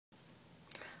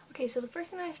Okay, so the first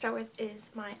thing I start with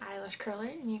is my eyelash curler,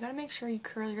 and you gotta make sure you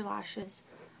curl your lashes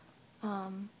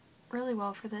really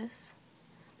well for this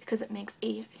because it makes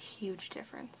a huge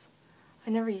difference. I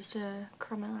never used to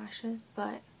curl my lashes,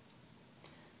 but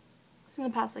in the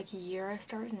past like year I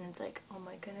started, and it's like, oh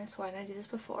my goodness, why didn't I do this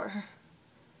before?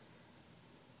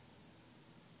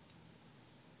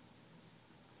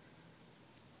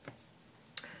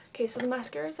 Okay, so the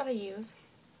mascaras that I use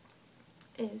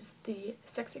is the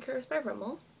Sexy Curves by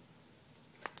Rimmel.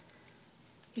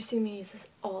 You see me use this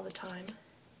all the time,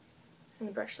 and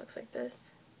the brush looks like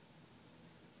this.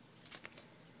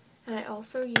 And I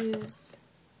also use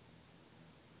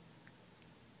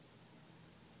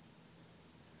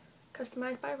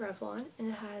Customized by Revlon, and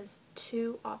it has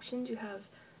two options. You have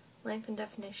length and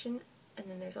definition, and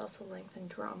then there's also length and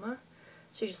drama.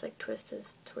 So you just like twist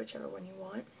this to whichever one you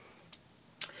want.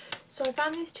 So I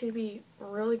found these two to be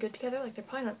really good together. Like, they're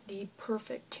probably not the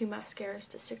perfect two mascaras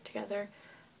to stick together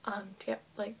to get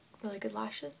like really good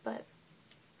lashes, but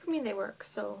for me they work.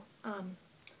 So I'll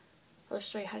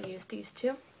just show you how to use these two,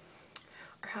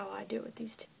 or how I do it with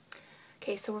these two.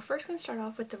 Okay, so we're first going to start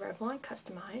off with the Revlon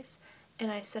Customize,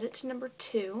 and I set it to number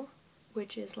 2,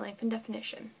 which is length and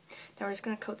definition. Now we're just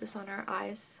going to coat this on our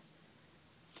eyes,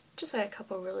 just like a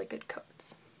couple really good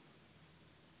coats.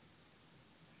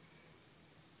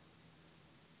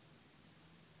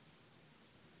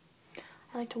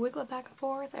 I like to wiggle it back and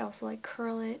forth. I also like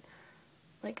curl it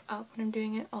like up when I'm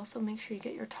doing it. Also make sure you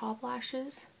get your top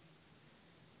lashes.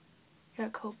 You gotta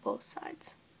coat both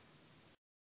sides.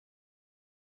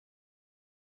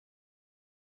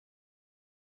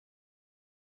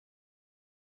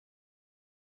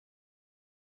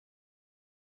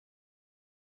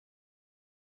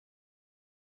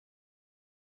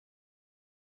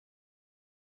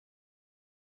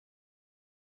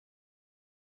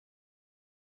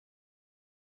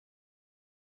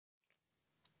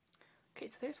 Okay,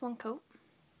 so there's one coat.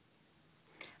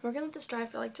 We're going to let this dry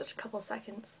for like just a couple of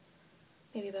seconds,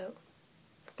 maybe about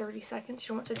 30 seconds. You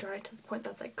don't want it to dry to the point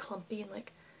that's like clumpy and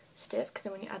like stiff, because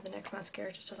then when you add the next mascara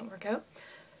it just doesn't work out.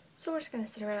 So we're just going to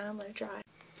sit around and let it dry.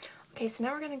 Okay, so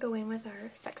now we're going to go in with our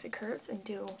Sexy Curves and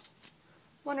do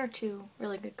 1 or 2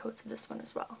 really good coats of this one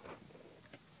as well.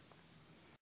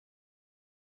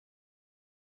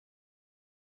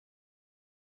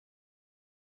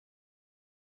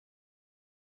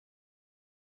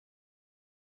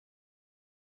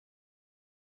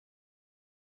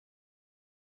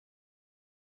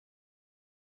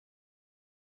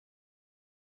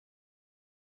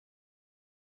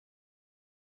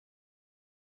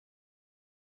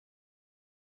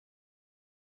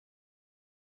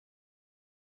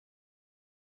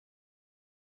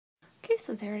 Okay,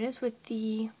 so there it is with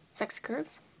the Sexy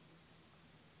Curves.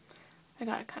 I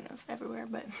got it kind of everywhere,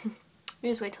 but you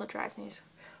just wait till it dries and you just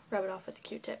rub it off with a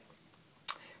Q-tip.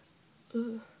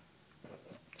 Ooh.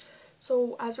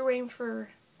 So as we're waiting for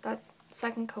that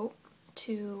second coat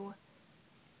to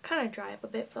kind of dry up a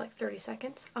bit for like 30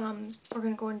 seconds, we're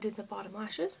going to go and do the bottom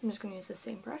lashes. I'm just going to use the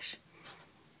same brush.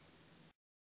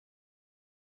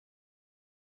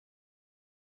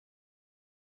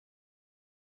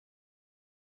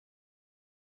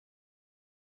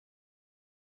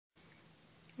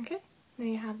 Okay, there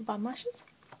you have the bottom lashes.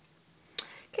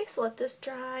 Okay, so let this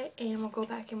dry and we'll go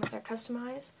back in with our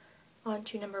Customize on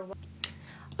to number 1.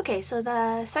 Okay, so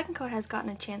the second coat has gotten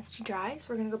a chance to dry,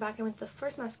 so we're going to go back in with the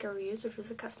first mascara we used, which was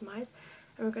the Customize,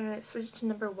 and we're going to switch to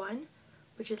number 1,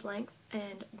 which is length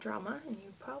and drama, and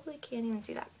you probably can't even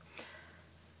see that.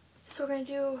 So we're going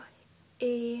to do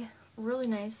a really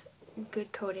nice,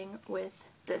 good coating with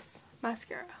this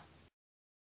mascara.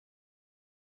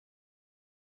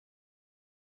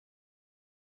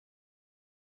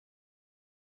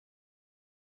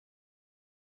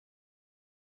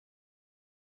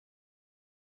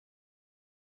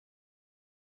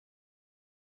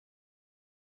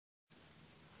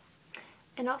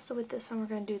 And also with this one, we're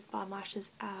going to do the bottom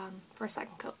lashes for a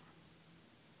second coat.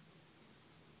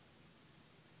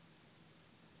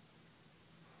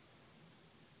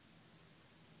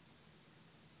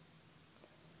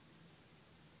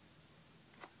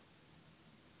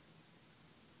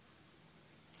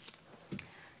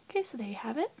 Okay, so there you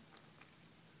have it.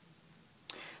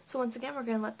 So once again, we're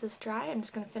going to let this dry. I'm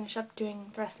just going to finish up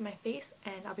doing the rest of my face,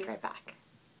 and I'll be right back.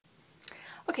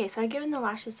 Okay, so I've given the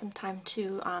lashes some time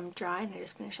to dry, and I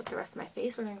just finished up the rest of my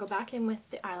face. We're going to go back in with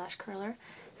the eyelash curler,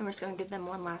 and we're just going to give them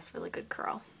one last really good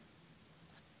curl.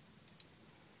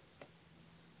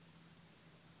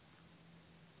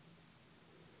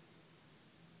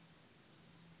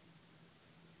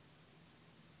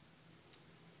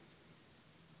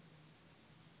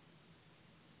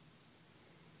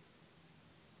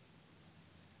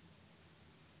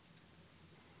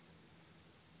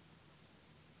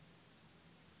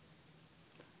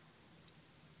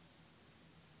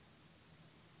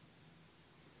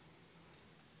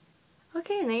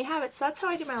 Okay, and there you have it. So that's how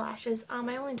I do my lashes.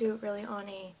 I only do it really on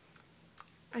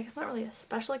I guess not really a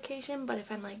special occasion, but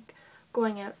if I'm like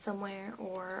going out somewhere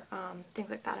or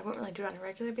things like that, I won't really do it on a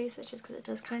regular basis just because it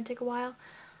does kind of take a while.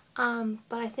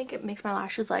 But I think it makes my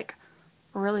lashes like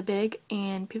really big,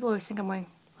 and people always think I'm wearing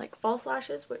like false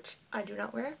lashes, which I do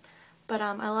not wear. But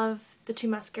I love the two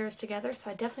mascaras together, so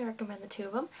I definitely recommend the two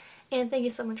of them. And thank you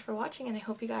so much for watching, and I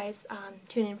hope you guys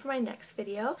tune in for my next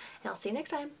video, and I'll see you next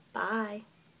time. Bye!